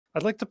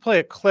I'd like to play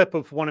a clip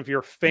of one of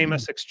your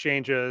famous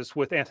exchanges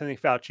with Anthony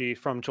Fauci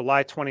from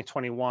July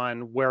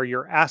 2021, where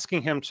you're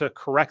asking him to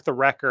correct the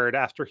record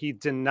after he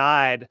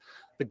denied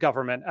the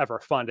government ever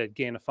funded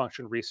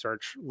gain-of-function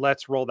research.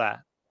 Let's roll that.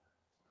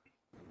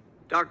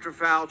 Dr.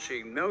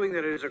 Fauci, knowing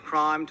that it is a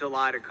crime to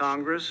lie to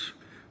Congress,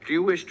 do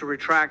you wish to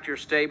retract your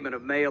statement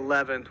of May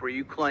 11th where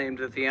you claimed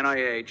that the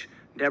NIH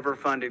never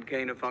funded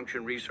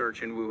gain-of-function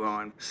research in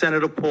Wuhan?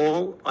 Senator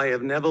Paul, I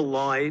have never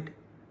lied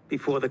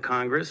before the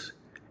Congress,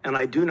 and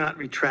I do not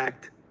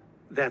retract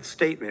that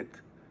statement.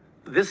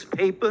 This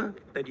paper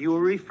that you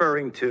are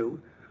referring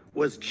to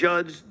was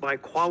judged by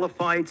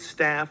qualified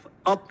staff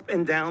up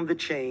and down the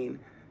chain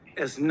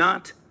as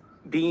not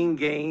being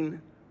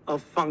gain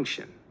of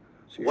function.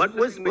 So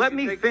let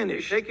me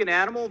finish. You take an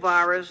animal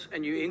virus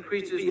and you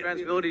increase its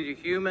transmissibility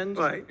to humans.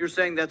 Right. You're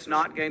saying that's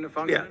not gain of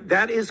function? Yeah,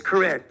 that is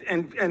correct.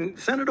 And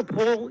Senator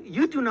Paul,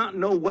 you do not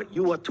know what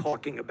you are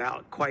talking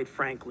about, quite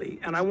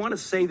frankly. And I want to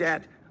say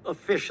that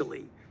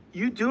officially.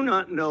 You do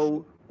not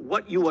know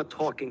what you are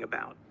talking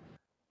about.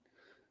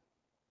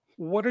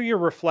 What are your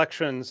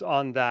reflections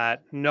on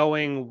that,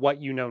 knowing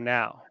what you know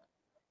now?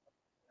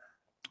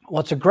 Well,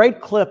 it's a great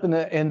clip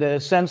in the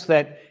sense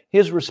that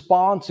his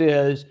response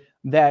is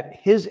that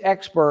his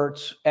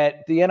experts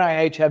at the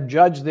NIH have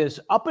judged this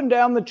up and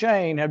down the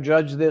chain, have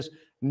judged this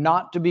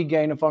not to be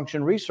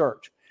gain-of-function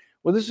research.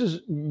 Well, this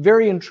is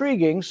very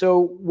intriguing.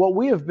 So what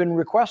we have been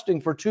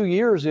requesting for 2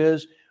 years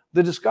is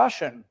the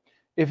discussion.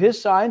 If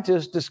his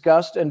scientists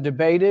discussed and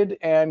debated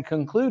and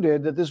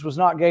concluded that this was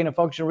not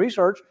gain-of-function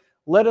research,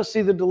 let us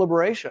see the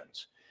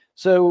deliberations.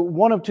 So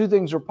one of two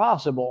things are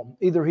possible.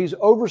 Either he's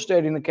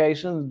overstating the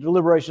case and the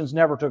deliberations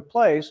never took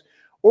place,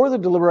 or the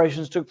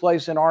deliberations took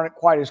place and aren't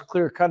quite as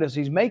clear-cut as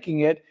he's making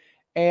it.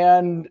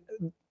 And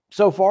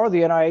so far,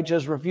 the NIH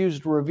has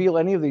refused to reveal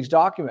any of these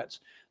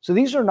documents. So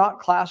these are not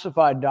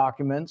classified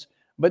documents,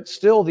 but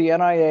still the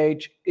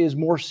NIH is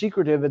more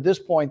secretive at this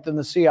point than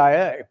the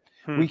CIA.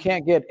 We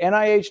can't get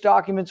NIH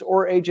documents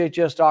or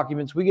HHS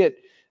documents. We get,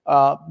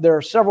 there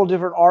are several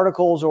different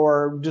articles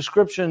or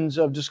descriptions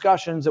of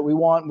discussions that we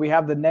want. We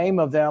have the name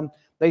of them.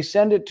 They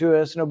send it to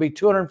us and it'll be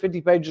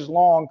 250 pages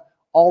long,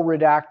 all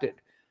redacted.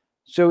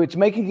 So it's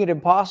making it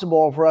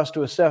impossible for us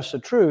to assess the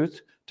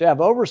truth, to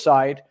have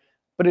oversight,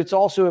 but it's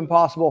also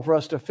impossible for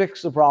us to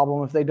fix the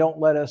problem if they don't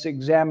let us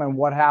examine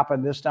what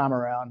happened this time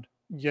around.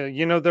 Yeah,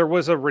 you know, there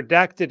was a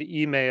redacted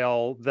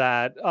email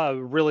that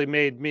really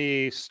made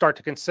me start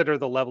to consider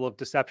the level of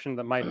deception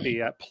that might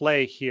be at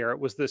play here. It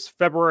was this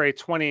February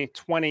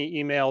 2020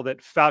 email that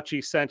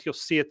Fauci sent. You'll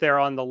see it there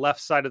on the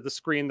left side of the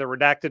screen, the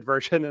redacted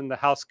version, and the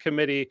House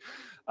committee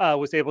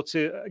was able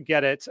to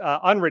get it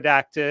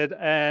unredacted.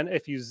 And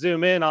if you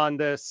zoom in on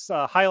this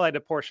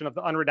highlighted portion of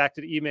the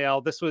unredacted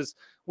email, this was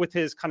with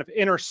his kind of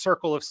inner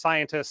circle of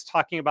scientists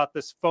talking about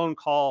this phone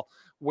call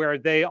where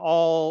they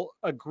all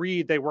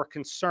agreed they were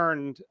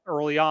concerned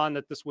early on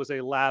that this was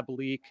a lab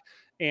leak.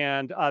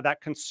 And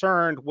that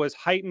concern was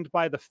heightened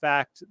by the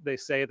fact, they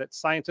say, that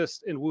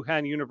scientists in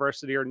Wuhan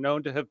University are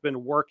known to have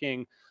been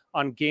working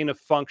on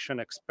gain-of-function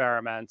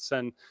experiments.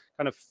 And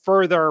kind of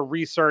further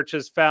research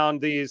has found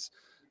these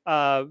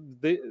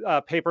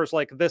papers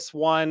like this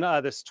one,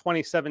 this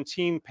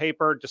 2017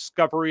 paper,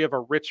 Discovery of a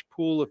Rich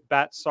Pool of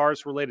Bat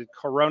SARS-related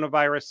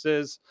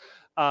Coronaviruses.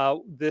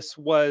 This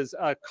was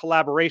a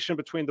collaboration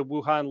between the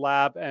Wuhan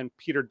lab and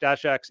Peter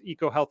Daszak's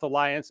EcoHealth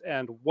Alliance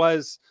and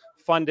was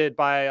funded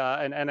by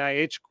an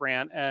NIH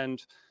grant.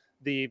 And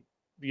the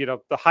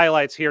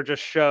highlights here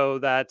just show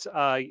that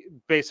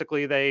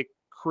basically they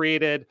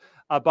created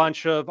a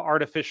bunch of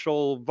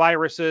artificial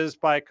viruses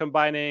by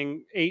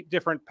combining 8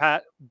 different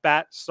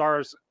bat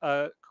SARS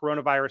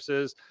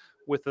coronaviruses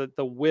with the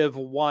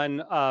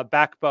WIV1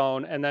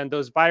 backbone, and then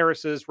those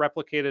viruses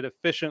replicated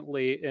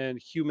efficiently in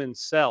human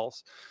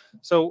cells.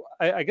 So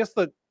I guess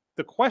the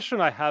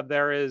question I have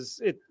there is,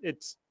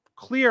 it's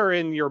clear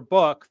in your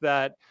book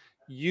that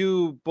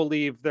you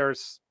believe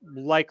there's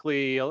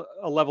likely a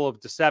level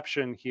of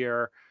deception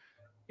here.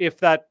 If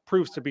that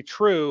proves to be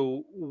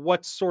true,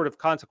 what sort of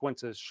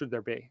consequences should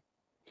there be?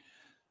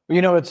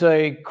 You know, it's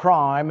a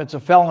crime. It's a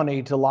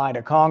felony to lie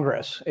to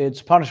Congress.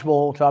 It's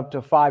punishable to up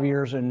to 5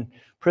 years in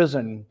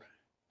prison.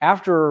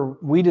 After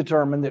we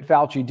determined that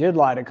Fauci did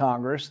lie to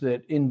Congress,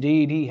 that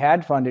indeed he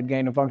had funded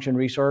gain-of-function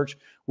research,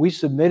 we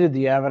submitted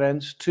the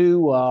evidence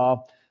to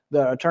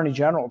the Attorney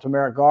General, to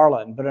Merrick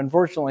Garland. But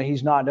unfortunately,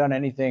 he's not done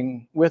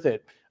anything with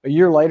it. A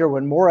year later,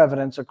 when more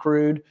evidence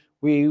accrued,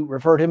 we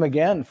referred him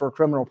again for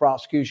criminal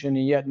prosecution,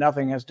 and yet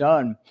nothing has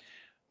done.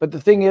 But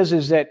the thing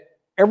is that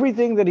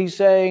everything that he's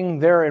saying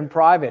there in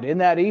private, in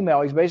that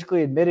email, he's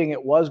basically admitting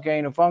it was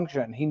gain of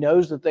function. He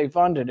knows that they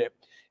funded it.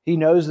 He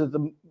knows that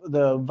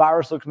the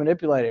virus looks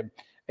manipulated.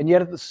 And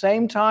yet at the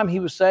same time he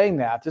was saying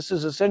that, this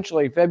is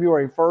essentially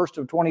February 1st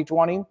of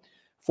 2020,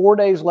 4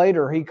 days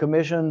later, he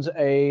commissions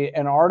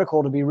an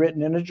article to be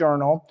written in a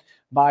journal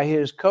by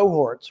his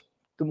cohorts.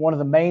 One of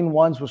the main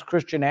ones was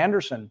Christian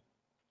Anderson.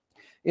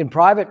 In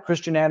private,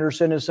 Christian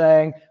Anderson is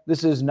saying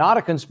this is not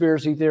a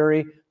conspiracy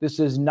theory. This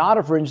is not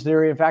a fringe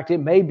theory. In fact, it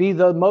may be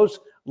the most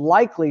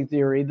likely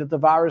theory that the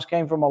virus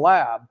came from a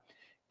lab.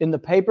 In the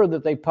paper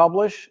that they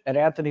publish at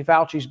Anthony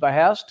Fauci's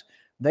behest,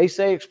 they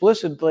say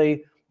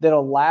explicitly that a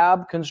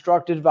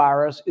lab-constructed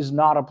virus is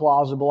not a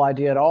plausible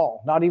idea at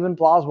all. Not even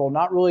plausible,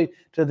 not really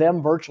to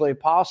them virtually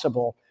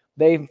possible.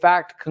 They, in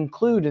fact,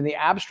 conclude in the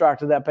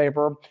abstract of that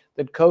paper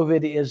that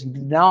COVID is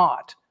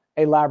not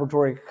a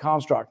laboratory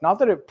construct. Not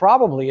that it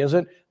probably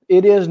isn't.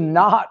 It is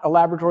not a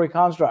laboratory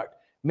construct.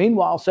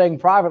 Meanwhile, saying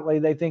privately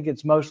they think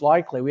it's most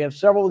likely. We have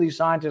several of these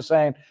scientists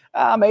saying,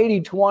 I'm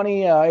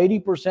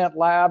 80-20, 80%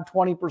 lab,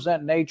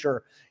 20%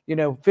 nature,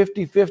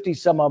 50-50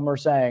 some of them are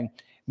saying.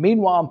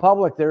 Meanwhile, in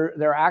public,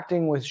 they're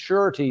acting with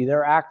surety.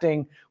 They're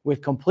acting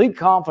with complete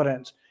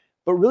confidence.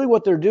 But really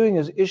what they're doing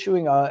is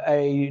issuing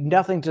a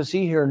nothing to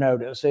see here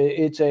notice.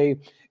 It's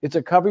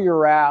a cover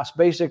your ass.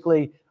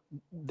 Basically,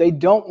 they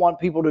don't want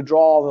people to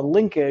draw the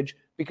linkage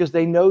because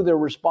they know they're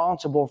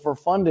responsible for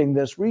funding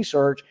this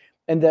research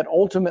and that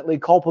ultimately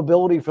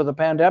culpability for the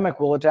pandemic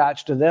will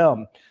attach to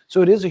them.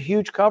 So it is a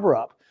huge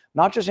cover-up.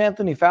 Not just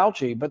Anthony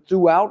Fauci, but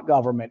throughout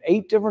government.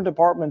 8 different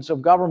departments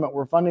of government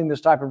were funding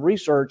this type of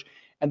research,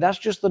 and that's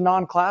just the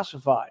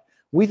non-classified.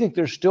 We think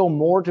there's still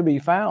more to be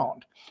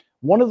found.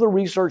 One of the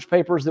research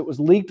papers that was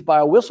leaked by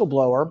a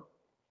whistleblower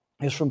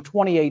is from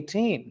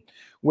 2018,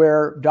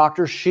 where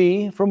Dr.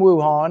 Shi from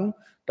Wuhan,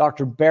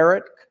 Dr.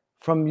 Barrett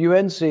from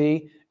UNC,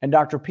 and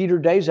Dr. Peter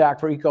Daszak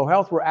for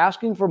EcoHealth were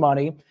asking for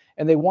money,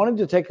 and they wanted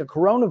to take a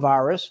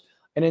coronavirus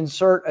and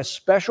insert a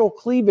special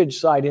cleavage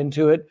site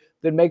into it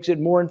that makes it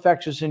more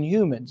infectious in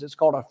humans. It's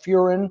called a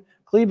furin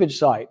cleavage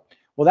site.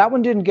 Well, that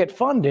one didn't get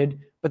funded,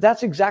 but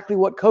that's exactly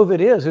what COVID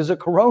is a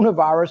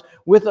coronavirus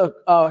with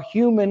a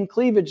human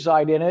cleavage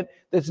site in it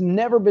that's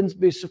never been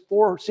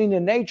before seen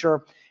in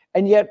nature.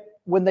 And yet,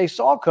 when they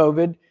saw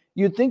COVID,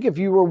 you'd think if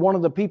you were one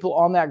of the people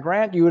on that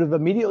grant, you would have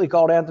immediately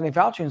called Anthony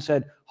Fauci and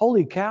said,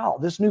 holy cow,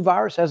 this new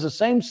virus has the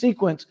same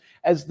sequence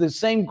as the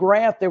same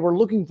grant they were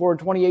looking for in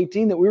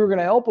 2018 that we were going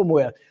to help them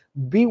with.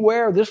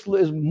 Beware, this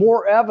is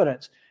more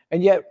evidence.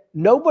 And yet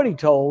nobody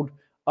told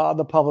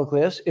the public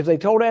this. If they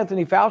told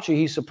Anthony Fauci,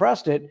 he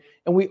suppressed it.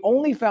 And we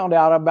only found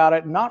out about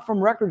it not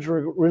from records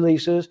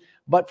releases,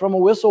 but from a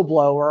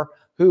whistleblower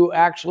who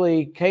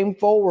actually came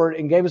forward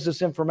and gave us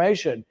this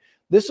information.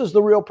 This is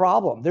the real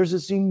problem. There's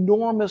this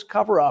enormous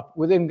cover-up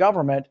within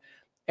government,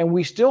 and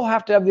we still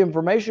have to have the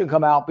information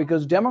come out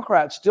because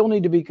Democrats still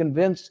need to be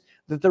convinced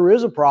that there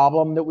is a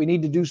problem, that we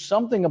need to do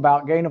something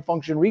about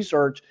gain-of-function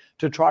research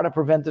to try to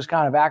prevent this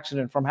kind of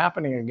accident from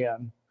happening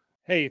again.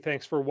 Hey,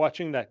 thanks for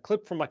watching that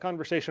clip from my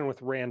conversation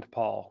with Rand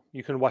Paul.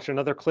 You can watch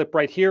another clip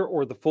right here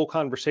or the full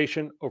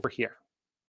conversation over here.